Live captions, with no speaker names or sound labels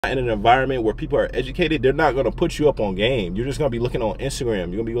in an environment where people are educated, they're not going to put you up on game. You're just going to be looking on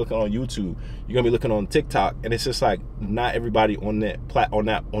Instagram, you're going to be looking on YouTube, you're going to be looking on TikTok, and it's just like not everybody on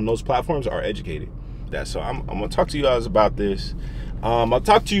those platforms are educated. So I'm going to talk to you guys about this. I'll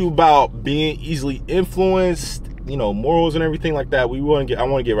talk to you about being easily influenced, you know, morals and everything like that. I want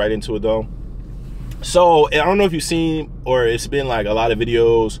to get right into it though. So I don't know if you've seen, or it's been like a lot of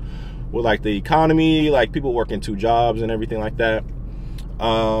videos with like the economy, like people working 2 jobs and everything like that.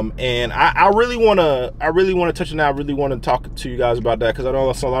 And I really want to touch on that. I really want to talk to you guys about that, because I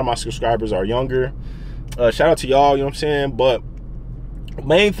know a lot of my subscribers are younger. Shout out to y'all, you know what I'm saying? But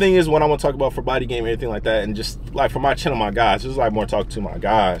main thing is what I want to talk about for body game and everything like that, and just like for my channel, my guys, this is like more talk to my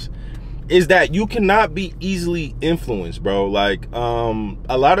guys, is that you cannot be easily influenced, bro. Like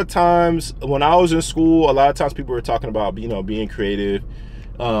a lot of times when I was in school, a lot of times people were talking about, you know, being creative,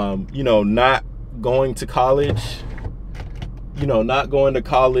 you know, not going to college,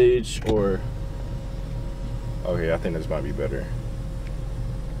 or okay, I think this might be better.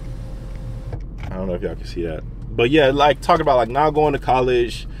 I don't know if y'all can see that, but yeah, like talking about like not going to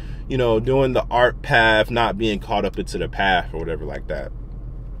college, you know, doing the art path, not being caught up into the path or whatever like that.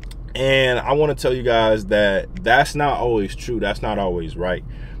 And I want to tell you guys that that's not always true. That's not always right.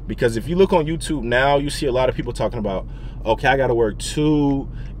 Because if you look on YouTube now, you see a lot of people talking about, okay, I got to work 2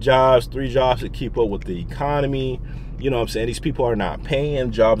 jobs, 3 jobs to keep up with the economy. You know what I'm saying? These people are not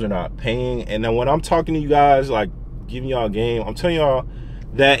paying, jobs are not paying. And then when I'm talking to you guys, like giving y'all a game, I'm telling y'all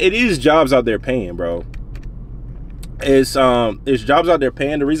that it is jobs out there paying, bro. It's jobs out there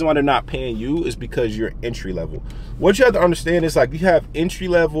paying. The reason why they're not paying you is because you're entry level. What you have to understand is like you have entry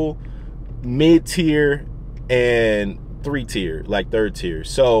level, mid-tier, and 3-tier, like 3rd tier.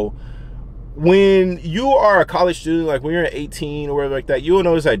 So when you are a college student, like when you're 18 or whatever like that, you'll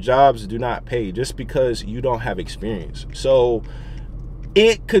notice that jobs do not pay just because you don't have experience. So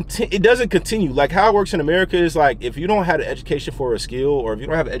it doesn't continue. Like how it works in America is like if you don't have an education for a skill, or if you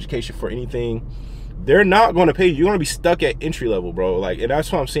don't have an education for anything, they're not going to pay you. You're going to be stuck at entry level, bro. Like, and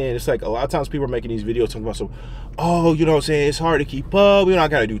that's what I'm saying. It's like a lot of times people are making these videos talking about, so, oh, you know what I'm saying, it's hard to keep up, you know, I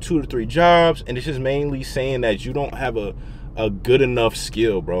got to do 2 to 3 jobs. And it's just mainly saying that you don't have a good enough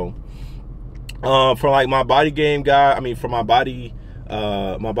skill, bro. For like my body game guy, I mean, for my body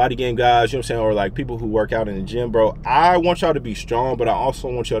game guys, you know what I'm saying, or like people who work out in the gym, bro, I want y'all to be strong, but I also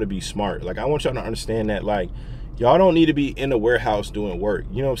want y'all to be smart. Like I want y'all to understand that, like, y'all don't need to be in the warehouse doing work.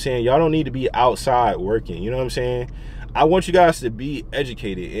 You know what I'm saying? Y'all don't need to be outside working. You know what I'm saying? I want you guys to be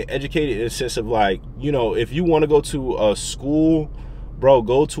educated. Educated in the sense of like, you know, if you want to go to a school, bro,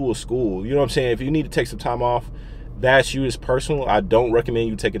 go to a school. You know what I'm saying? If you need to take some time off, that's you. It's personal. I don't recommend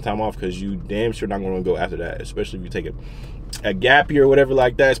you taking time off, because you damn sure not going to go after that, especially if you take a gap year or whatever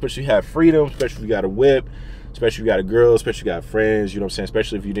like that, especially if you have freedom, especially if you got a whip, especially if you got a girl, especially if you got friends, you know what I'm saying?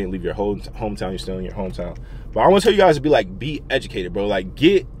 Especially if you didn't leave your hometown, you're still in your hometown. But I want to tell you guys to be educated, bro. Like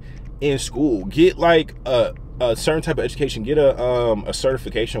get in school, get like a certain type of education, get a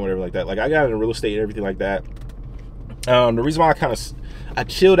certification or whatever like that. Like I got into real estate and everything like that. The reason why I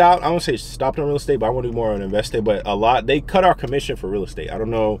chilled out, I don't say stopped on real estate, but I want to do more on investing. But they cut our commission for real estate. I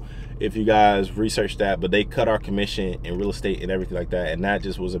don't know if you guys researched that, but they cut our commission in real estate and everything like that. And that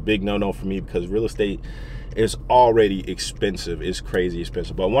just was a big no-no for me, because real estate is already expensive. It's crazy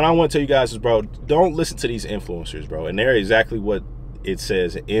expensive. But what I want to tell you guys is, bro, don't listen to these influencers, bro. And they're exactly what it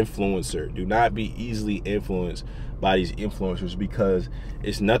says, an influencer. Do not be easily influenced by these influencers, because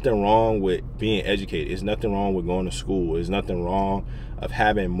it's nothing wrong with being educated. It's nothing wrong with going to school. There's nothing wrong of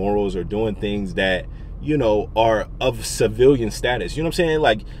having morals or doing things that, you know, are of civilian status. You know what I'm saying?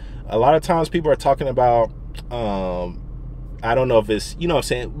 Like a lot of times people are talking about, I don't know if it's, you know what I'm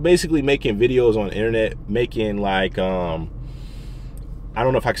saying, basically making videos on the internet, making like, I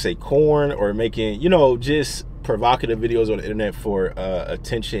don't know if I could say corn, or making, you know, just provocative videos on the internet for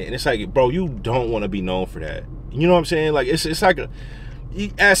attention. And it's like, bro, you don't want to be known for that. You know what I'm saying? Like it's like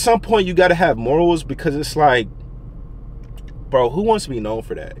at some point you got to have morals, because it's like, bro, who wants to be known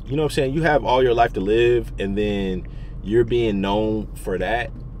for that? You know what I'm saying? You have all your life to live, and then you're being known for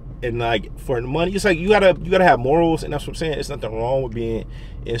that. And like for the money, it's like you gotta have morals. And that's what I'm saying. It's nothing wrong with being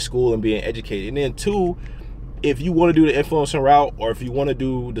in school and being educated. And then 2, if you want to do the influencer route, or if you want to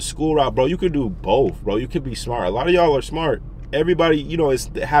do the school route, bro, you could do both, bro. You could be smart. A lot of y'all are smart. Everybody, you know,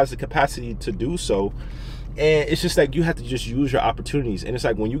 has the capacity to do so. And it's just like you have to just use your opportunities. And it's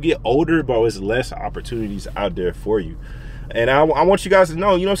like when you get older, bro, it's less opportunities out there for you. And I want you guys to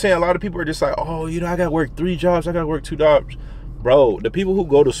know, you know what I'm saying? A lot of people are just like, oh, you know, I got to work 3 jobs. I got to work 2 jobs. Bro, the people who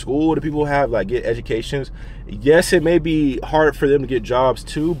go to school, the people who have like get educations, yes, it may be hard for them to get jobs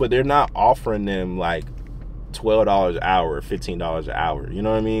too, but they're not offering them like $12 an hour or $15 an hour. You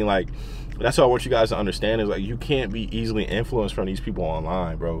know what I mean? Like, that's what I want you guys to understand, is like, you can't be easily influenced from these people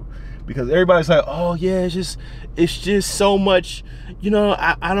online, bro. Because everybody's like, oh yeah, it's just so much, you know,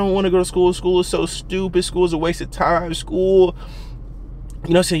 I don't want to go to school. School is so stupid. School is a waste of time. School, you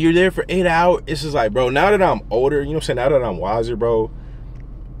know what I'm saying, you're there for 8 hours. It's just like, bro, now that I'm older, you know what I'm saying, now that I'm wiser, bro,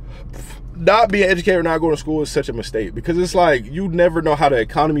 not being educated or not going to school is such a mistake, because it's like, you never know how the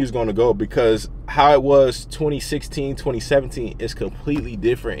economy is going to go, because how it was 2016, 2017 is completely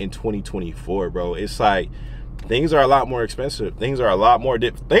different in 2024, bro. It's like, things are a lot more expensive. Things are a lot more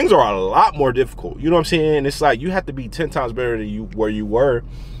difficult. You know what I'm saying? It's like, you have to be 10 times better than where you were,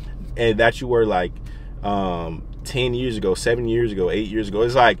 and that you were like 10 years ago, 7 years ago, 8 years ago.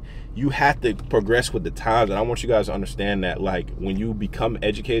 It's like, you have to progress with the times. And I want you guys to understand that, like, when you become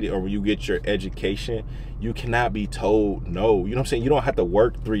educated, or when you get your education, you cannot be told no. You know what I'm saying? You don't have to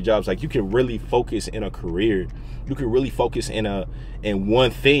work 3 jobs. Like, you can really focus in a career. You can really focus in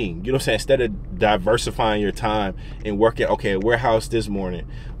one thing. You know what I'm saying? Instead of diversifying your time and working, okay, warehouse this morning,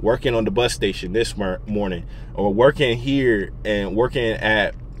 working on the bus station this morning, or working here and working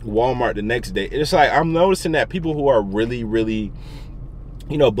at Walmart the next day. It's like, I'm noticing that people who are really, really,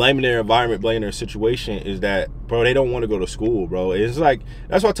 you know, blaming their environment, blaming their situation, is that, bro, they don't want to go to school, bro. It's like,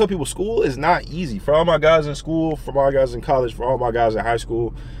 that's why I tell people, school is not easy. For all my guys in school, for my guys in college, for all my guys in high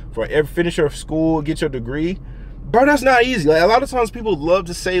school, for every finish your school, get your degree, bro, that's not easy. Like, a lot of times people love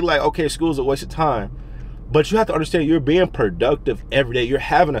to say, like, okay, school is a waste of time, but you have to understand, you're being productive every day. You're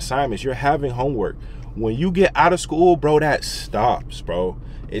having assignments, you're having homework. When you get out of school, bro, that stops, bro.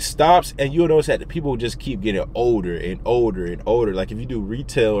 It stops, and you'll notice that the people just keep getting older and older and older. Like, if you do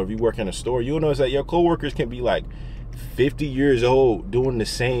retail, or if you work in a store, you'll notice that your coworkers can be like 50 years old doing the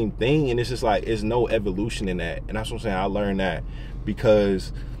same thing, and it's just like, there's no evolution in that. And that's what I'm saying. I learned that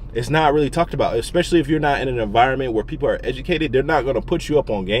because it's not really talked about, especially if you're not in an environment where people are educated. They're not going to put you up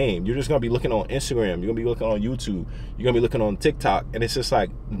on game. You're just going to be looking on Instagram. You're going to be looking on YouTube. You're going to be looking on TikTok, and it's just like,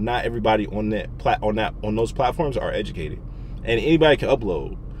 not everybody on those platforms are educated. And anybody can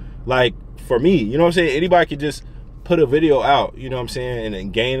upload. Like, for me, you know what I'm saying, anybody can just put a video out, you know what I'm saying,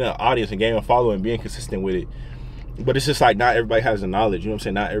 and gain an audience and gain a following, being consistent with it. But it's just like, not everybody has the knowledge, you know what I'm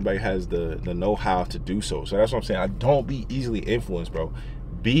saying, not everybody has the know-how to do so. So that's what I'm saying. I don't be easily influenced, bro.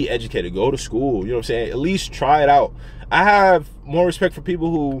 Be educated, go to school, you know what I'm saying, at least try it out. I have more respect for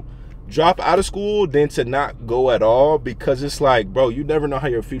people who drop out of school than to not go at all, because it's like, bro, you never know how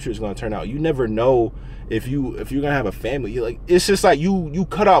your future is going to turn out. You never know if you're gonna have a family. Like, it's just like, you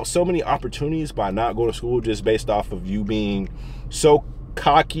cut out so many opportunities by not going to school, just based off of you being so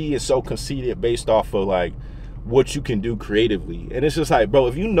cocky and so conceited, based off of like what you can do creatively. And it's just like, bro,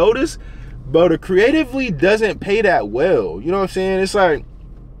 if you notice, bro, the creatively doesn't pay that well. You know what I'm saying? It's like,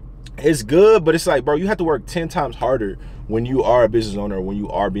 it's good, but it's like, bro, you have to work 10 times harder when you are a business owner, when you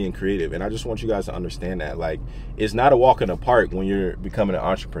are being creative. And I just want you guys to understand that, like, it's not a walk in the park when you're becoming an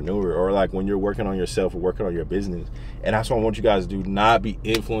entrepreneur, or like when you're working on yourself or working on your business. And that's what I want you guys to do. Not be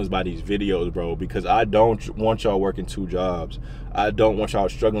influenced by these videos, bro, because I don't want y'all working 2 jobs. I don't want y'all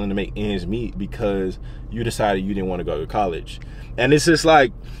struggling to make ends meet because you decided you didn't want to go to college. And it's just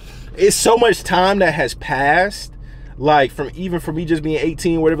like, it's so much time that has passed, like, from even for me just being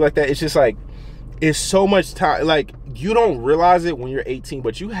 18, whatever like that. It's just like, it's so much time. Like, you don't realize it when you're 18,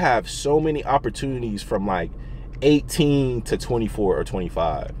 but you have so many opportunities from like 18 to 24 or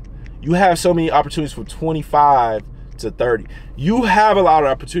 25. You have so many opportunities from 25 to 30. You have a lot of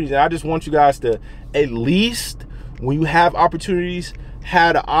opportunities, and I just want you guys to, at least when you have opportunities,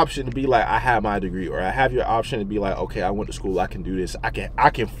 have the option to be like, I have my degree, or I have your option to be like, okay, I went to school, I can do this, I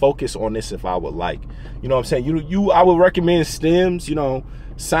can focus on this if I would like. You know what I'm saying? I would recommend STEMs, you know,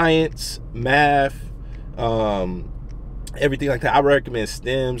 science, math, everything like that. I recommend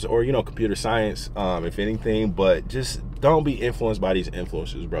STEMs, or, you know, computer science, if anything. But just don't be influenced by these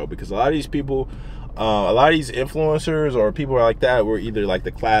influencers, bro, because a lot of these people, a lot of these influencers or people like that were either like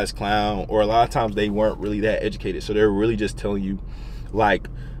the class clown, or a lot of times they weren't really that educated, so they're really just telling you like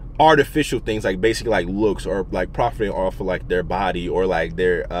artificial things, like basically like looks, or like profiting off of like their body, or like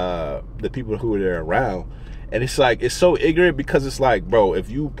their the people who they're around. And it's like, it's so ignorant, because it's like, bro, if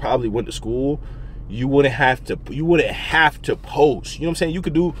you probably went to school, you wouldn't have to post. You know what I'm saying? You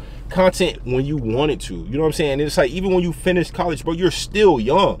could do content when you wanted to. You know what I'm saying? And it's like, even when you finish college, bro, you're still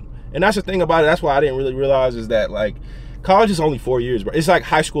young. And that's the thing about it. That's why I didn't really realize, is that like, college is only 4 years, bro. It's like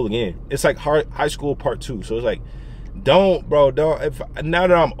high school again. It's like high school part 2. So it's like, now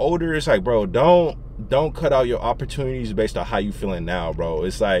that I'm older, it's like, bro, don't cut out your opportunities based on how you feeling now, bro.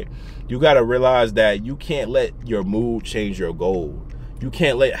 It's like, you got to realize that you can't let your mood change your goal. You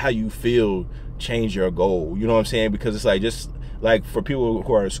can't let how you feel change your goal. You know what I'm saying? Because it's like, just like for people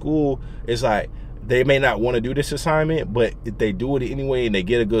who are in school, it's like they may not want to do this assignment, but if they do it anyway and they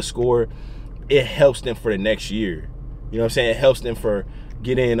get a good score, it helps them for the next year. You know what I'm saying? It helps them for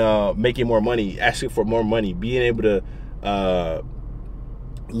getting making more money, asking for more money, being able to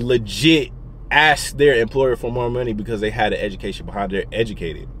legit ask their employer for more money because they had an education behind, they're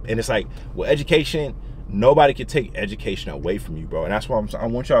educated. And it's like, well, education, nobody can take education away from you, bro. And that's why I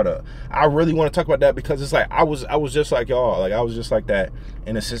want y'all to, I really want to talk about that, because it's like I was just like y'all. Like I was just like that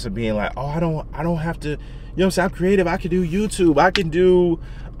in the sense of being like, oh, I don't have to, you know what I'm saying? I'm creative. I can do YouTube. I can do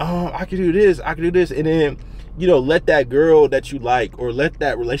this. I can do this. And then, you know, let that girl that you like, or let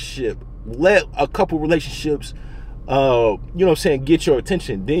that relationship, let a couple relationships, you know what I'm saying, get your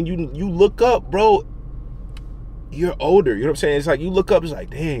attention. Then you look up, bro, you're older. You know what I'm saying? It's like you look up, it's like,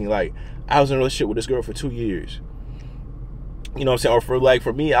 dang, like I was in a relationship with this girl for 2 years. You know what I'm saying? Or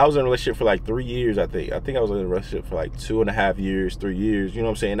for me, I was in a relationship for like 3 years, I think. I think I was in a relationship for like 2.5 years, 3 years. You know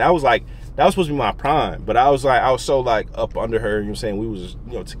what I'm saying? That was supposed to be my prime. But I was so like up under her, you know what I'm saying? We was,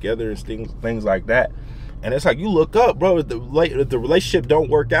 you know, together and things like that. And it's like, you look up, bro, if the relationship don't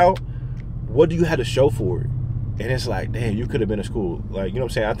work out, what do you have to show for it? And it's like, damn, you could have been in school. Like, you know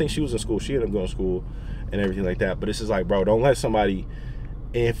what I'm saying? I think she was in school. She ended up going to school and everything like that. But it's just like, bro, don't let somebody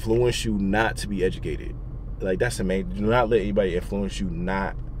influence you not to be educated. Like, that's the main, do not let anybody influence you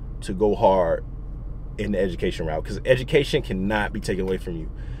not to go hard in the education route, because education cannot be taken away from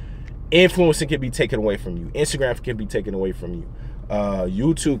you. Influencing can be taken away from you. Instagram can be taken away from you.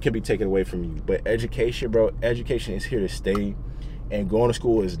 YouTube can be taken away from you. But education, bro, education is here to stay. And going to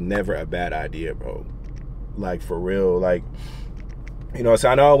school is never a bad idea, bro. Like, for real. Like, you know, so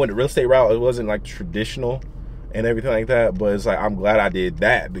I know I went the real estate route. It wasn't like traditional and everything like that, but it's like, I'm glad I did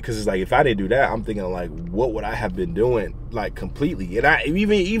that, because it's like, if I didn't do that, I'm thinking like, what would I have been doing, like, completely? And I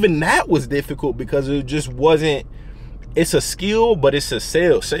even that was difficult, because it just wasn't, it's a skill, but it's a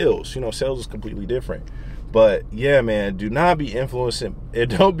sales, you know, sales is completely different. But yeah, man, do not be influencing, and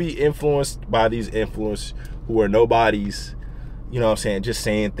don't be influenced by these influencers who are nobodies, you know what I'm saying, just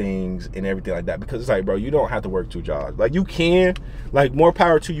saying things and everything like that. Because it's like, bro, you don't have to work 2 jobs. Like, you can, like, more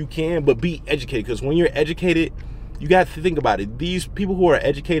power to you can, but be educated. Because when you're educated, you got to think about it. These people who are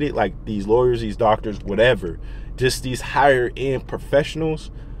educated, like these lawyers, these doctors, whatever, just these higher end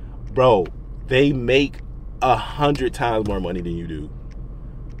professionals, bro, they make 100 times more money than you do.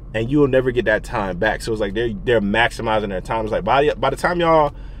 And you'll never get that time back. So it's like they're maximizing their time. It's like by the time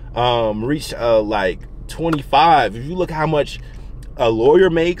y'all reach like 25, if you look at how much a lawyer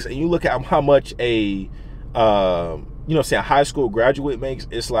makes, and you look at how much a you know, say a high school graduate makes,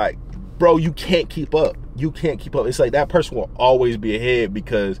 it's like, bro, you can't keep up. You can't keep up. It's like that person will always be ahead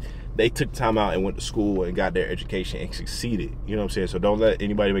because they took time out and went to school and got their education and succeeded. You know what I'm saying? So don't let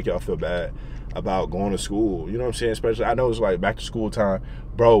anybody make y'all feel bad about going to school. You know what I'm saying? Especially, I know it's like back to school time.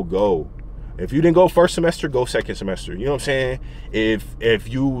 Bro, go. If you didn't go first semester, go second semester. You know what I'm saying? If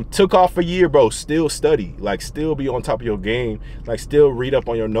you took off a year, bro, still study. Like, still be on top of your game. Like, still read up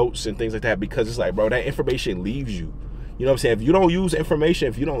on your notes and things like that, because it's like, bro, that information leaves you. You know what I'm saying? If you don't use information,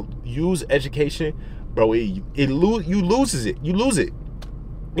 if you don't use education, bro, you lose it. You lose it. You know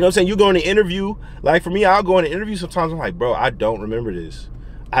what I'm saying? You go in an interview. Like, for me, I'll go in an interview sometimes. I'm like, bro, I don't remember this.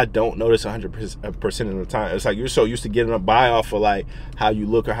 I don't know this 100% of the time. It's like, you're so used to getting a buy off of like how you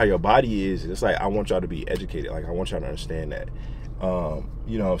look or how your body is. It's like, I want y'all to be educated. Like, I want y'all to understand that.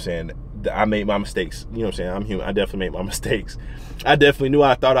 You know what I'm saying? I made my mistakes. You know what I'm saying? I'm human. I definitely made my mistakes. I definitely knew.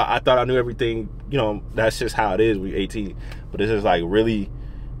 I thought I knew everything. You know, that's just how it is. We 18, but it's just like really.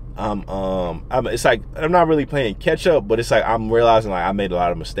 It's like I'm not really playing catch up, but it's like I'm realizing like I made a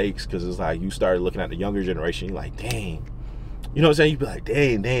lot of mistakes, because it's like you started looking at the younger generation. You're like, dang. You know what I'm saying? You be like,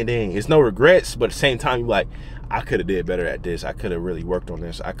 dang. It's no regrets, but at the same time, you like, I could have did better at this. I could have really worked on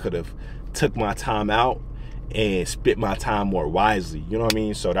this. I could have took my time out and spent my time more wisely. You know what I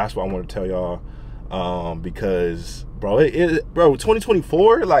mean? So that's what I want to tell y'all. Because, bro,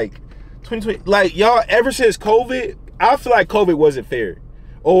 2024, like 2020, like y'all, ever since COVID, I feel like COVID wasn't fair.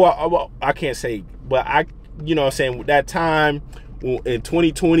 Oh, I can't say, but you know what I'm saying, that time in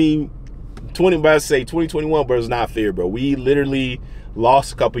 2021, bro, it's not fair, bro. We literally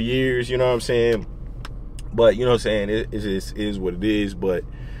lost a couple years, you know what I'm saying? But, you know what I'm saying, it is what it is. But,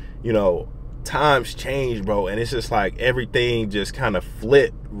 you know, times change, bro, and it's just like everything just kind of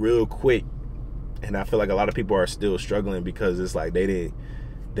flipped real quick. And I feel like a lot of people are still struggling because it's like they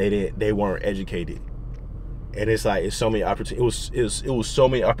weren't educated. And it's like, it's so many opportunities. It was so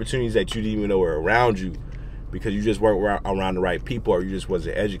many opportunities that you didn't even know were around you, because you just weren't around the right people, or you just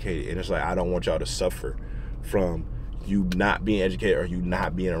wasn't educated. And it's like, I don't want y'all to suffer from, you not being educated or you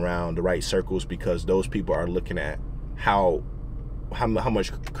not being around the right circles, because those people are looking at how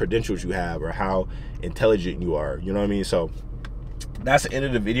much credentials you have or how intelligent you are. You know what I mean? So that's the end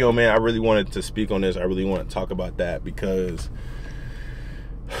of the video, man. I really wanted to speak on this. I really want to talk about that because,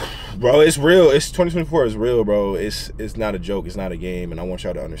 bro, it's real. It's 2024. It's real, bro. It's not a joke. It's not a game. And I want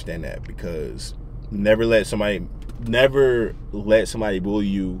y'all to understand that, because never let somebody bully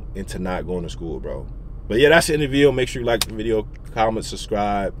you into not going to school, bro. But yeah, that's the end of the video. Make sure you like the video, comment,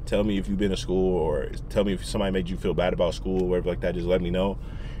 subscribe. Tell me if you've been to school, or tell me if somebody made you feel bad about school or whatever like that. Just let me know.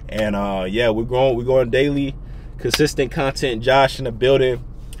 And yeah, we're going daily, consistent content. Josh in the building,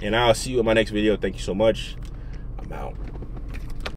 and I'll see you in my next video. Thank you so much. I'm out.